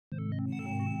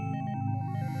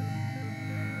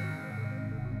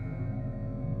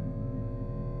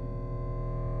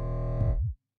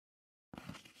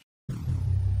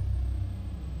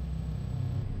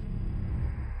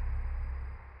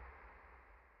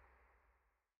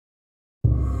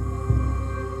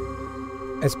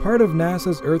As part of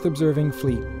NASA's Earth-observing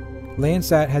fleet,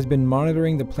 Landsat has been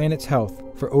monitoring the planet's health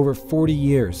for over 40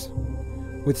 years.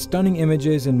 With stunning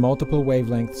images in multiple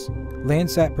wavelengths,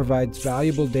 Landsat provides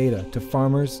valuable data to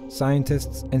farmers,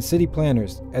 scientists, and city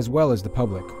planners, as well as the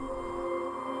public.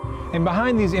 And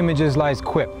behind these images lies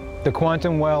QUIP, the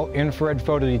Quantum Well Infrared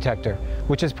Photodetector,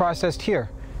 which is processed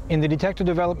here in the Detector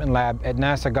Development Lab at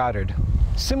NASA Goddard.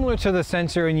 Similar to the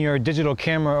sensor in your digital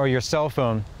camera or your cell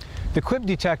phone, the QUIP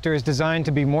detector is designed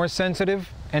to be more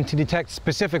sensitive and to detect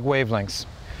specific wavelengths.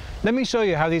 Let me show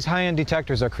you how these high-end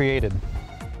detectors are created.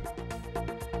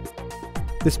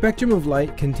 The spectrum of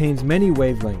light contains many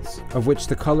wavelengths, of which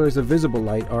the colors of visible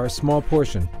light are a small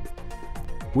portion.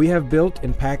 We have built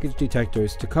and packaged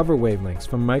detectors to cover wavelengths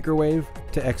from microwave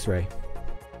to X-ray.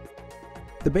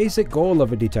 The basic goal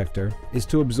of a detector is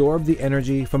to absorb the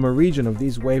energy from a region of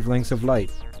these wavelengths of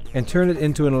light and turn it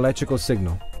into an electrical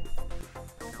signal.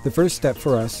 The first step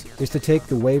for us is to take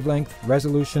the wavelength,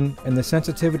 resolution, and the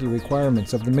sensitivity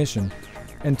requirements of the mission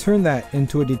and turn that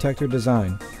into a detector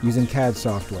design using CAD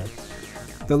software.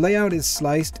 The layout is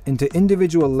sliced into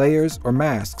individual layers or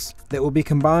masks that will be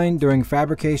combined during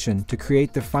fabrication to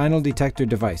create the final detector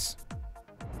device.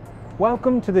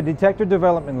 Welcome to the Detector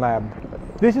Development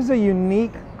Lab. This is a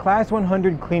unique Class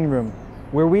 100 cleanroom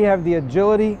where we have the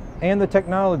agility and the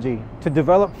technology to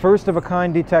develop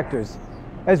first-of-a-kind detectors,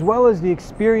 as well as the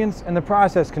experience and the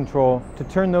process control to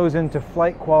turn those into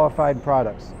flight-qualified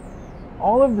products.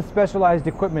 All of the specialized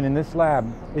equipment in this lab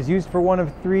is used for one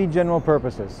of three general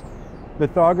purposes: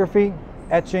 lithography,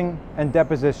 etching, and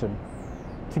deposition.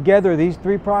 Together, these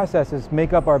three processes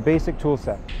make up our basic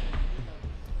toolset.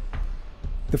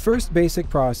 The first basic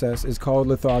process is called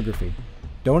lithography.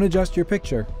 Don't adjust your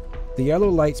picture. The yellow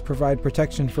lights provide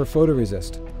protection for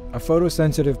photoresist, a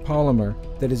photosensitive polymer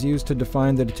that is used to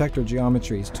define the detector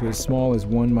geometries to as small as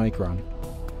 1 micron.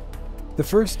 The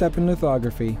first step in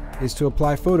lithography is to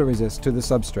apply photoresist to the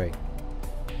substrate.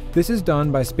 This is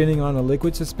done by spinning on a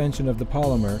liquid suspension of the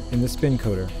polymer in the spin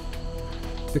coater.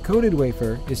 The coated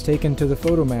wafer is taken to the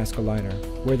photomask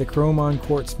aligner, where the chrome-on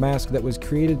quartz mask that was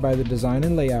created by the design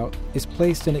and layout is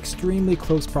placed in extremely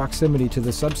close proximity to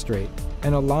the substrate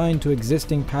and aligned to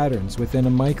existing patterns within a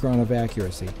micron of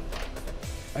accuracy.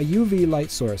 A UV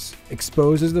light source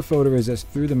exposes the photoresist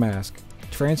through the mask,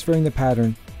 transferring the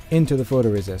pattern into the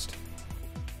photoresist.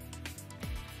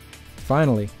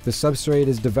 Finally, the substrate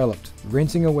is developed,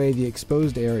 rinsing away the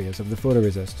exposed areas of the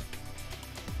photoresist.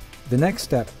 The next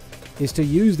step is to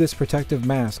use this protective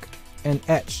mask and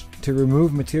etch to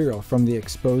remove material from the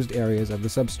exposed areas of the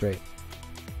substrate.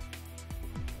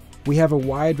 We have a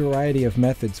wide variety of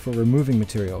methods for removing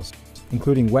materials,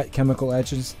 including wet chemical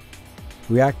etches,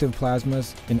 reactive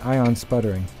plasmas, and ion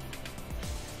sputtering.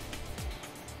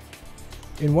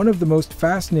 In one of the most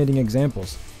fascinating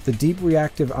examples, the deep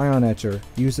reactive ion etcher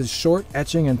uses short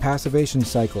etching and passivation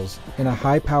cycles in a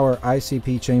high-power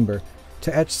ICP chamber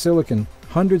to etch silicon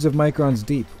hundreds of microns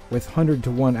deep with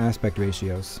 100:1 aspect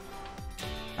ratios.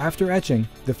 After etching,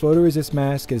 the photoresist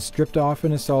mask is stripped off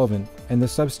in a solvent and the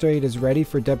substrate is ready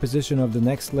for deposition of the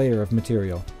next layer of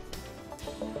material.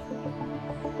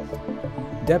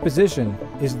 Deposition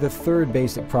is the third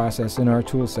basic process in our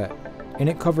toolset, and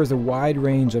it covers a wide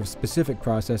range of specific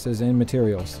processes and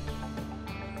materials.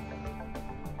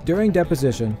 During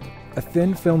deposition, a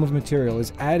thin film of material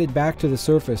is added back to the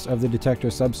surface of the detector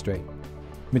substrate.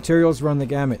 Materials run the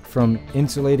gamut from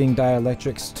insulating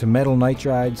dielectrics to metal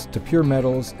nitrides to pure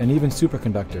metals and even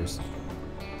superconductors.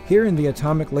 Here in the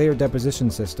atomic layer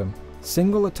deposition system,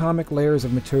 single atomic layers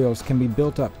of materials can be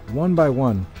built up one by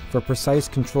one for precise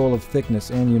control of thickness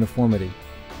and uniformity.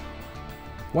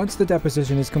 Once the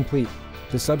deposition is complete,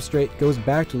 the substrate goes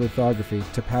back to lithography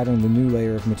to pattern the new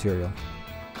layer of material.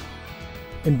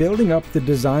 In building up the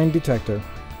designed detector,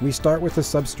 we start with a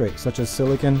substrate such as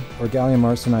silicon or gallium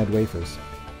arsenide wafers.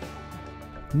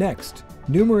 Next,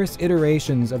 numerous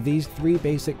iterations of these three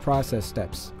basic process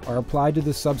steps are applied to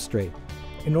the substrate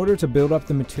in order to build up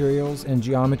the materials and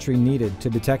geometry needed to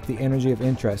detect the energy of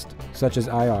interest, such as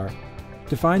IR,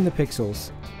 define the pixels,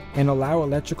 and allow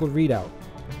electrical readout,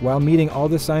 while meeting all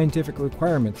the scientific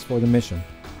requirements for the mission.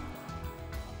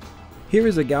 Here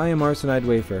is a gallium arsenide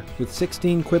wafer with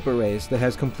 16 QUIP arrays that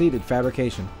has completed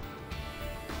fabrication.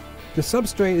 The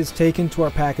substrate is taken to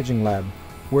our packaging lab,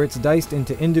 where it's diced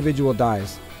into individual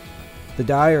dies. The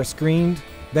die are screened,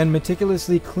 then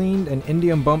meticulously cleaned and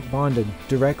indium bump bonded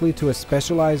directly to a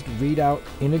specialized readout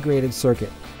integrated circuit,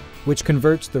 which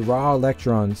converts the raw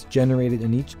electrons generated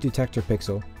in each detector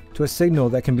pixel to a signal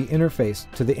that can be interfaced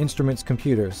to the instrument's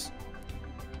computers.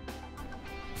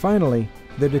 Finally,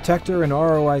 the detector and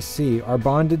ROIC are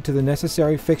bonded to the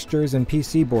necessary fixtures and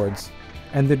PC boards,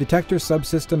 and the detector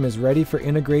subsystem is ready for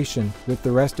integration with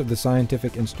the rest of the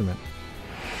scientific instrument.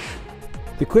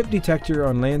 The QUIP detector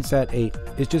on Landsat 8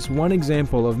 is just one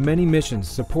example of many missions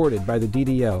supported by the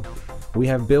DDL. We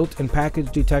have built and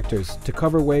packaged detectors to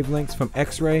cover wavelengths from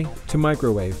X-ray to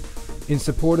microwave in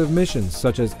support of missions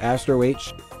such as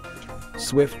Astro-H,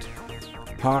 SWIFT,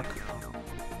 HAWK,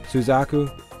 Suzaku,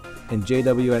 and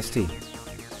JWST.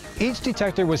 Each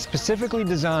detector was specifically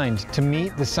designed to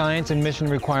meet the science and mission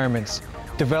requirements,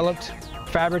 developed,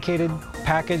 fabricated,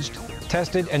 packaged,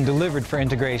 tested, and delivered for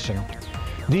integration.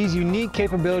 These unique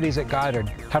capabilities at Goddard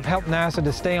have helped NASA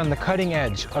to stay on the cutting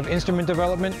edge of instrument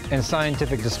development and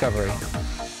scientific discovery.